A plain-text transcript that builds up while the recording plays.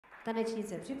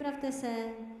Tanečnice, připravte se.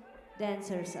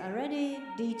 Dancers are ready.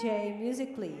 DJ, music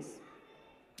please.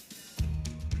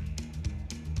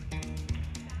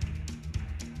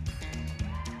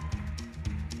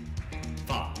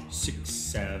 5, 6,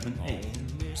 7, 8.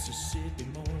 On Mississippi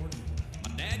morning,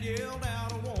 my dad yelled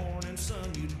out a warning,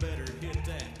 son, you'd better hit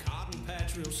that cotton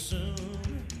patch real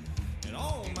soon. And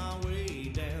on my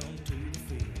way down to the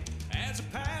field, as I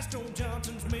passed old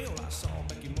Johnson's mill, I saw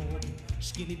Becky Morgan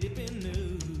skinny dipping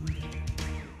nude.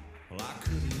 Well, I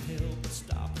couldn't help but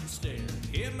stop and stare.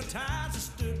 Hypnotized, I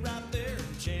stood right there,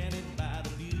 enchanted by the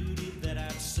beauty that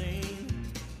I'd seen.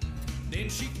 Then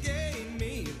she gave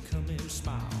me a coming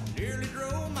smile, nearly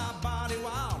drove my body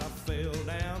wild. I fell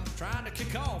down, trying to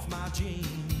kick off my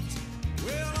jeans.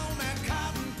 Well, on that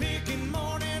cotton picking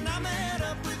morning, I met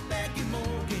up with Becky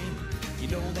Morgan. You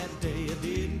know, that day I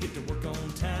didn't get to work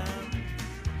on time.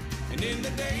 And in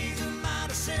the days of my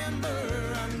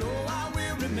December, I know I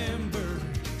will remember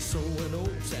sowing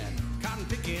oats at cotton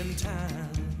picking time.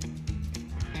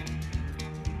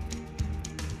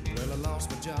 Well, I lost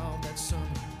my job that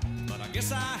summer, but I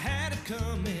guess I had it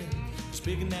coming.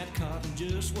 Picking that cotton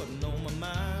just wasn't on my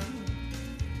mind.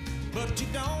 But you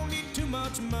don't need too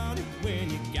much money when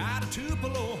you got a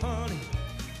Tupelo honey,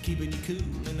 keeping you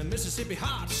cool in the Mississippi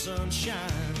hot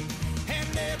sunshine.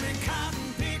 And every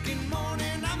cotton picking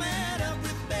morning I met up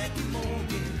with Becky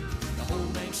Morgan. The whole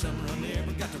dang summer I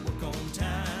never got to work on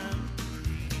time.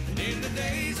 And in the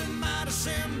days of my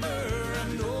December,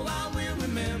 I know I will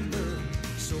remember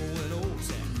sowing oats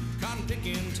at cotton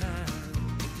picking time.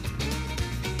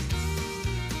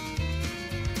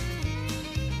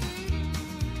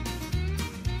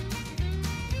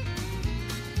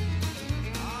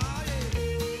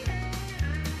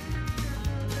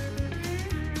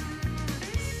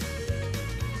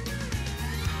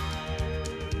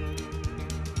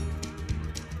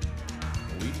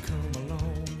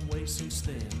 Since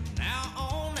then, now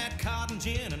on that cotton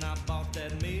gin, and I bought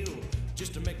that meal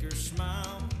just to make her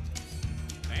smile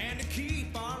and to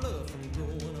keep our love from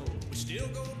growing old. We still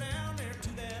go down there to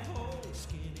that hole,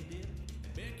 skinny dip,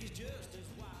 and Becky's just as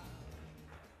wild.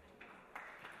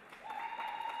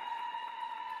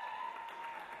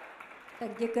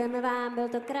 Tak děkujeme vám, byl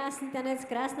to krásný tanec,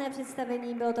 krásné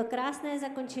představení, bylo to krásné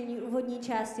zakončení úvodní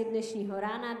části dnešního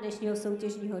rána, dnešního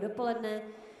soutěžního dopoledne.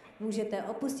 Můžete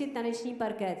opustit taneční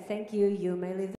parket. Thank you, you may leave.